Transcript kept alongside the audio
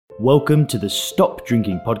Welcome to the Stop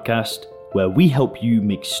Drinking podcast, where we help you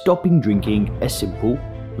make stopping drinking a simple,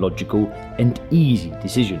 logical, and easy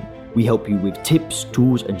decision. We help you with tips,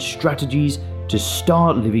 tools, and strategies to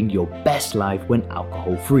start living your best life when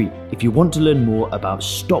alcohol-free. If you want to learn more about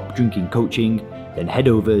Stop Drinking coaching, then head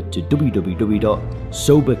over to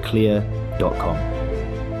www.soberclear.com.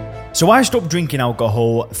 So I stopped drinking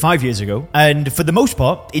alcohol 5 years ago, and for the most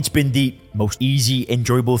part, it's been the most easy,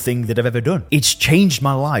 enjoyable thing that I've ever done. It's changed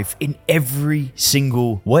my life in every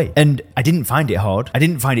single way. And I didn't find it hard. I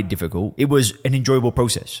didn't find it difficult. It was an enjoyable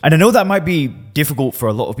process. And I know that might be difficult for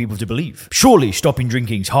a lot of people to believe. Surely stopping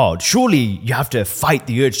drinking's hard. Surely you have to fight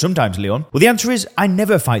the urge sometimes, Leon. Well, the answer is I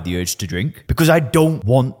never fight the urge to drink because I don't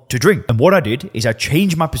want to drink. And what I did is I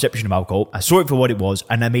changed my perception of alcohol. I saw it for what it was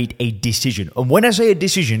and I made a decision. And when I say a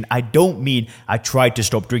decision, I don't mean I tried to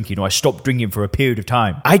stop drinking or I stopped drinking for a period of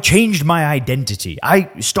time. I changed my identity.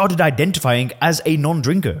 I started identifying as a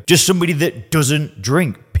non-drinker, just somebody that doesn't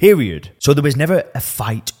drink, period. So there was never a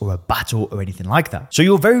fight or a battle or anything like that. So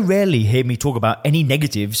you'll very rarely hear me talk about any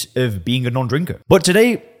negatives of being a non-drinker. But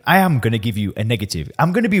today, I am going to give you a negative.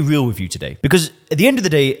 I'm going to be real with you today because at the end of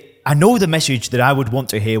the day, I know the message that I would want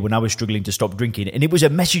to hear when I was struggling to stop drinking, and it was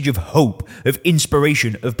a message of hope, of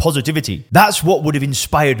inspiration, of positivity. That's what would have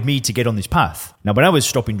inspired me to get on this path. Now, when I was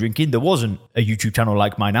stopping drinking, there wasn't a YouTube channel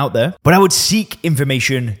like mine out there, but I would seek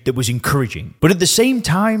information that was encouraging. But at the same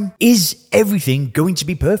time, is everything going to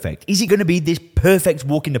be perfect? Is it going to be this perfect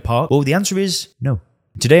walk in the park? Well, the answer is no.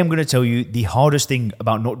 Today, I'm going to tell you the hardest thing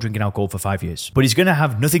about not drinking alcohol for 5 years, but it's going to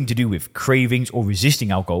have nothing to do with cravings or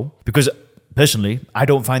resisting alcohol because personally, I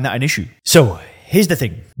don't find that an issue. So here's the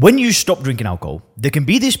thing. When you stop drinking alcohol, there can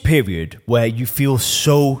be this period where you feel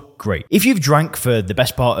so great. If you've drank for the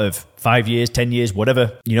best part of 5 years, 10 years,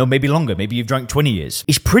 whatever, maybe longer, maybe you've drank 20 years,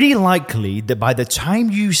 it's pretty likely that by the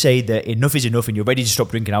time you say that enough is enough and you're ready to stop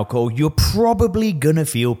drinking alcohol, you're probably gonna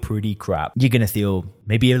feel pretty crap. You're gonna feel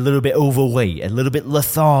maybe a little bit overweight, a little bit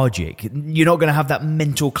lethargic. You're not gonna have that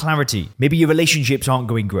mental clarity. Maybe your relationships aren't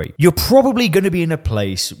going great. You're probably gonna be in a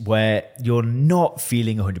place where you're not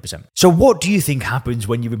feeling 100%. So what do you think happens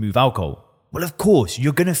when you remove alcohol? Well, of course,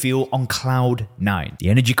 you're going to feel on cloud 9. The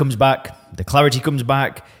energy comes back, the clarity comes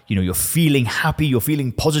back, you're feeling happy, you're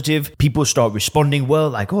feeling positive. People start responding well,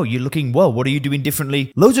 like, oh, you're looking well, what are you doing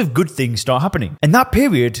differently? Loads of good things start happening. And that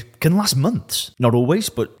period can last months. Not always,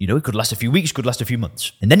 but, it could last a few weeks, could last a few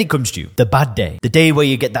months. And then it comes to you, the bad day. The day where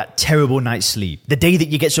you get that terrible night's sleep. The day that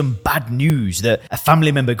you get some bad news that a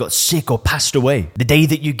family member got sick or passed away. The day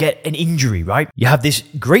that you get an injury, right? You have this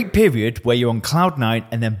great period where you're on cloud 9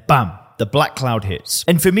 and then bam, the black cloud hits.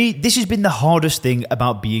 And for me, this has been the hardest thing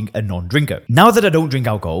about being a non-drinker. Now that I don't drink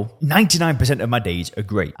alcohol, 99% of my days are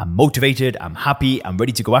great. I'm motivated, I'm happy, I'm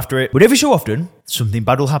ready to go after it. But every so often, something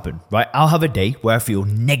bad will happen, right? I'll have a day where I feel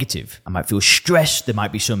negative. I might feel stressed. There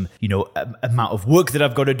might be some, amount of work that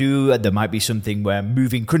I've got to do. There might be something where I'm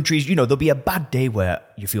moving countries. There'll be a bad day where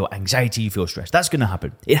you feel anxiety, you feel stress. That's going to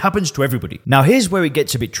happen. It happens to everybody. Now, here's where it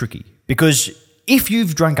gets a bit tricky because if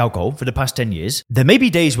you've drank alcohol for the past 10 years, there may be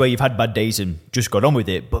days where you've had bad days and just got on with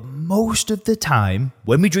it. But most of the time,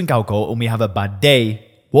 when we drink alcohol and we have a bad day,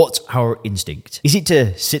 what's our instinct? Is it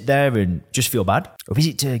to sit there and just feel bad? Or is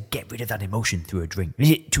it to get rid of that emotion through a drink? Is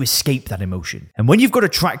it to escape that emotion? And when you've got a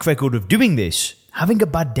track record of doing this, having a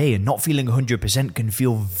bad day and not feeling 100% can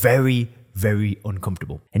feel very, very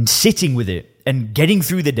uncomfortable. And sitting with it and getting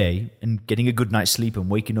through the day and getting a good night's sleep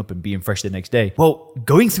and waking up and being fresh the next day, well,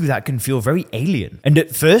 going through that can feel very alien. And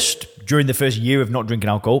at first, during the first year of not drinking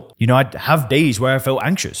alcohol, I'd have days where I felt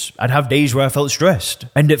anxious. I'd have days where I felt stressed.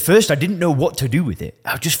 And at first, I didn't know what to do with it.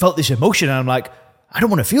 I just felt this emotion and I'm like, I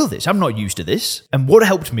don't want to feel this. I'm not used to this. And what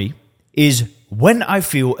helped me is when I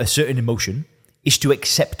feel a certain emotion, is to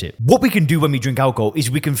accept it. What we can do when we drink alcohol is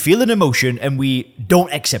we can feel an emotion and we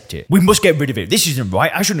don't accept it. We must get rid of it. This isn't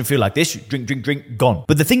right. I shouldn't feel like this. Drink, gone.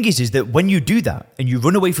 But the thing is that when you do that and you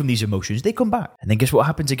run away from these emotions, they come back. And then guess what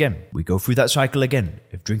happens again? We go through that cycle again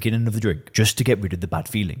of drinking another drink just to get rid of the bad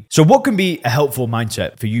feeling. So what can be a helpful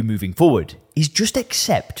mindset for you moving forward is just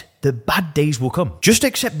accept that bad days will come. Just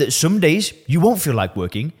accept that some days you won't feel like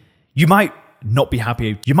working. You might not be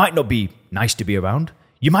happy. You might not be nice to be around.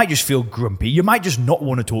 You might just feel grumpy. You might just not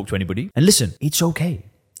want to talk to anybody. And listen, it's okay.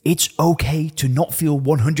 It's okay to not feel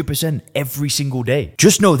 100% every single day.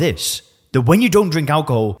 Just know this, that when you don't drink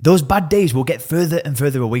alcohol, those bad days will get further and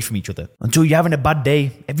further away from each other until you're having a bad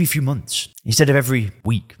day every few months instead of every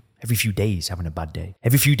week, every few days having a bad day.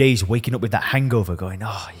 Every few days waking up with that hangover going,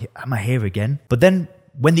 oh, am I here again? But then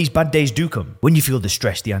when these bad days do come, when you feel the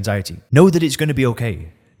stress, the anxiety, know that it's going to be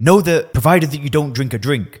okay. know that provided that you don't drink a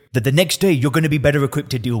drink, that the next day you're going to be better equipped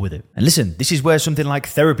to deal with it. And listen, this is where something like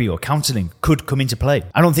therapy or counseling could come into play.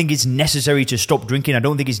 I don't think it's necessary to stop drinking. I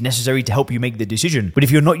don't think it's necessary to help you make the decision. But if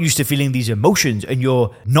you're not used to feeling these emotions and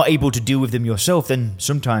you're not able to deal with them yourself, then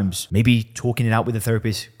sometimes maybe talking it out with a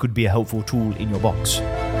therapist could be a helpful tool in your box.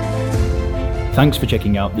 Thanks for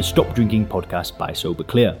checking out the Stop Drinking podcast by Sober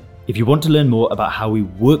Clear. If you want to learn more about how we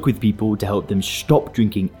work with people to help them stop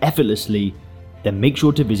drinking effortlessly, then make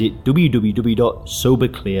sure to visit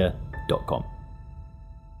www.soberclear.com.